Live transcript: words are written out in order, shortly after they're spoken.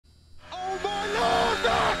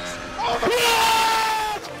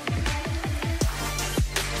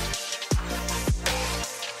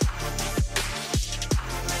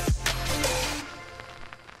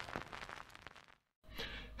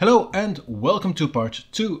and welcome to part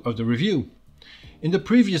 2 of the review. In the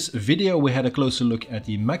previous video we had a closer look at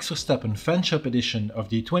the Max Verstappen fanshop edition of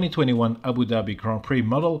the 2021 Abu Dhabi Grand Prix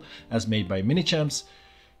model as made by Minichamps.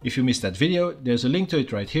 If you missed that video, there's a link to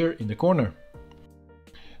it right here in the corner.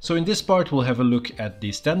 So in this part we'll have a look at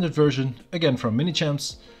the standard version, again from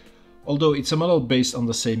Minichamps. Although it's a model based on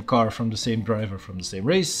the same car from the same driver from the same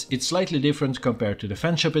race, it's slightly different compared to the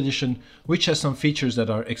fanshop edition, which has some features that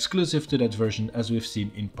are exclusive to that version as we've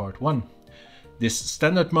seen in part 1. This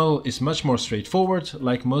standard model is much more straightforward,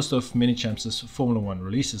 like most of Minichamps' Formula 1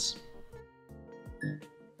 releases.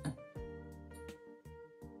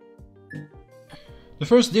 The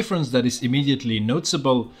first difference that is immediately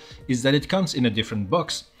noticeable is that it comes in a different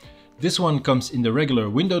box. This one comes in the regular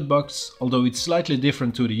windowed box, although it's slightly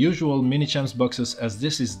different to the usual Minichamps boxes as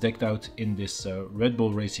this is decked out in this Red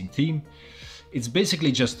Bull Racing theme. It's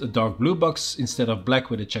basically just a dark blue box instead of black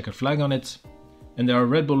with a checkered flag on it, and there are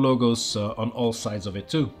Red Bull logos on all sides of it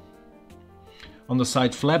too. On the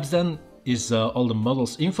side flaps then is all the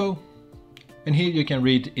model's info, and here you can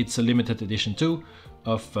read it's a limited edition too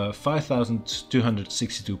of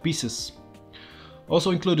 5,262 pieces.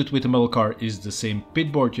 Also included with the Modelcar is the same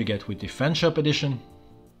pit board you get with the fanshop edition.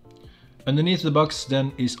 Underneath the box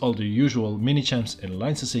then is all the usual Minichamps and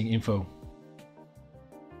licensing info.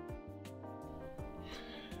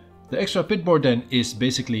 The extra pit board then is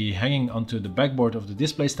basically hanging onto the backboard of the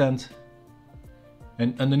display stand.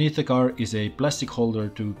 And underneath the car is a plastic holder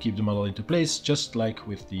to keep the model into place, just like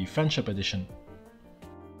with the fanshop edition.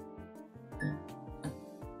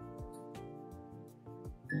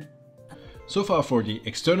 So far for the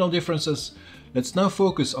external differences, let's now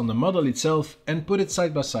focus on the model itself and put it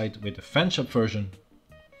side by side with the fanshop version.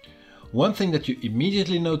 One thing that you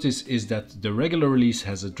immediately notice is that the regular release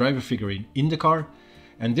has a driver figurine in the car,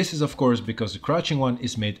 and this is of course because the crouching one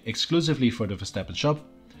is made exclusively for the Verstappen shop.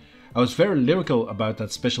 I was very lyrical about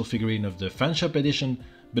that special figurine of the fanshop edition,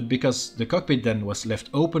 but because the cockpit then was left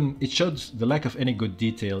open, it showed the lack of any good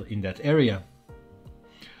detail in that area.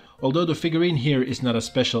 Although the figurine here is not as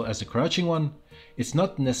special as the crouching one, it's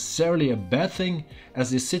not necessarily a bad thing,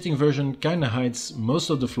 as this sitting version kinda hides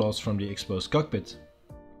most of the flaws from the exposed cockpit.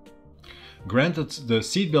 Granted, the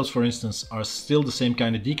seatbelts for instance are still the same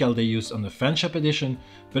kind of decal they used on the fanshop edition,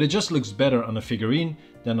 but it just looks better on a figurine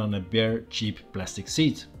than on a bare cheap plastic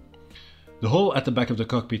seat. The hole at the back of the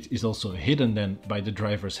cockpit is also hidden then by the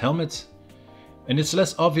driver's helmet, and it's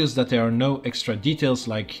less obvious that there are no extra details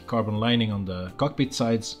like carbon lining on the cockpit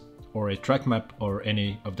sides, or a track map or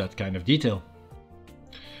any of that kind of detail.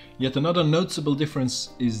 Yet another noticeable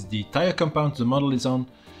difference is the tire compound the model is on.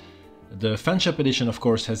 The fanshop edition of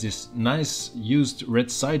course has this nice used red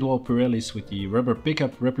sidewall Pirellis with the rubber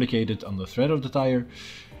pickup replicated on the thread of the tire.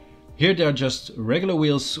 Here they are just regular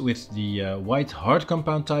wheels with the white hard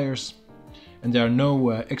compound tires, and there are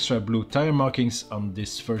no extra blue tire markings on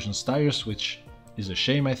this version's tires, which is a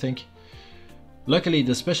shame I think. Luckily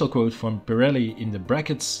the special quote from Pirelli in the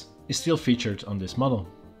brackets is still featured on this model.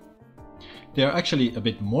 They are actually a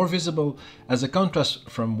bit more visible as the contrast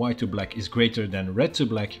from white to black is greater than red to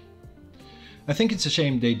black. I think it's a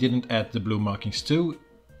shame they didn't add the blue markings too.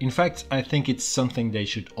 In fact, I think it's something they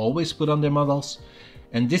should always put on their models,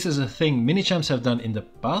 and this is a thing Minichamps have done in the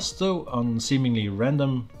past though on seemingly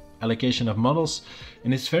random allocation of models,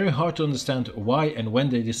 and it's very hard to understand why and when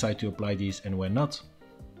they decide to apply these and when not.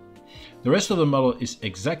 The rest of the model is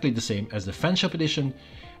exactly the same as the fanshop edition,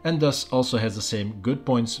 and thus also has the same good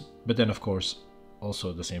points, but then of course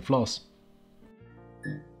also the same flaws.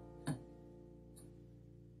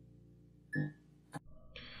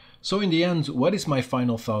 So in the end, what is my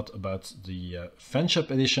final thought about the fanshop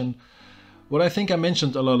edition? Well, I think I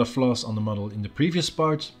mentioned a lot of flaws on the model in the previous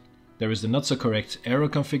part. There is the not so correct aero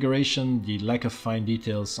configuration, the lack of fine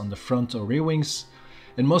details on the front or rear wings,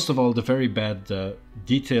 and most of all the very bad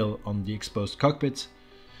detail on the exposed cockpit.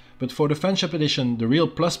 But for the fanshop edition, the real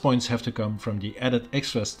plus points have to come from the added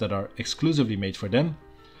extras that are exclusively made for them.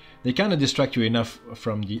 They kinda distract you enough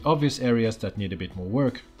from the obvious areas that need a bit more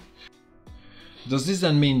work. Does this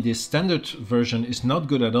then mean this standard version is not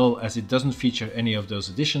good at all as it doesn't feature any of those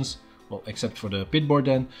additions? Well, except for the pit board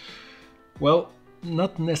then? Well,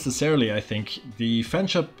 not necessarily I think. The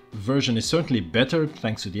fanshop version is certainly better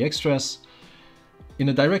thanks to the extras. In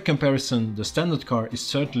a direct comparison, the standard car is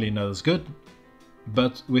certainly not as good,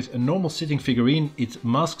 but with a normal sitting figurine it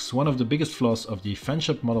masks one of the biggest flaws of the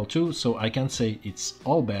fanshop model too, so I can't say it's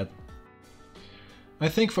all bad. I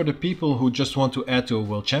think for the people who just want to add to a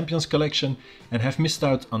World Champions collection and have missed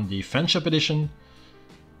out on the fanshop edition,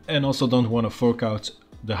 and also don't want to fork out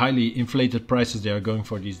the highly inflated prices they are going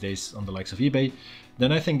for these days on the likes of eBay,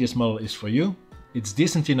 then I think this model is for you. It's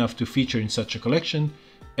decent enough to feature in such a collection,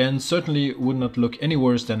 and certainly would not look any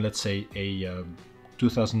worse than, let's say, a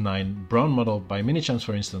 2009 brown model by Minichamps,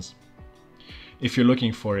 for instance. If you're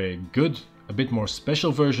looking for a good, a bit more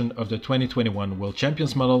special version of the 2021 World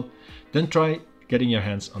Champions model, then try getting your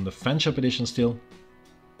hands on the fanshop edition still.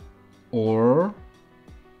 Or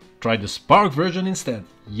try the Spark version instead.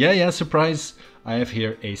 Yeah, surprise! I have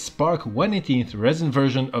here a Spark 1/18th resin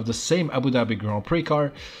version of the same Abu Dhabi Grand Prix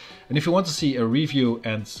car. And if you want to see a review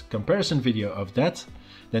and comparison video of that,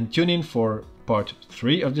 then tune in for part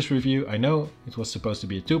 3 of this review. I know it was supposed to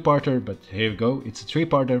be a 2-parter, but here you go, it's a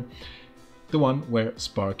 3-parter. The one where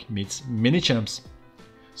Spark meets Minichamps.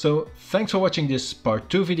 So thanks for watching this part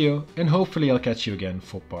 2 video, and hopefully I'll catch you again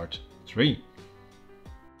for part 3.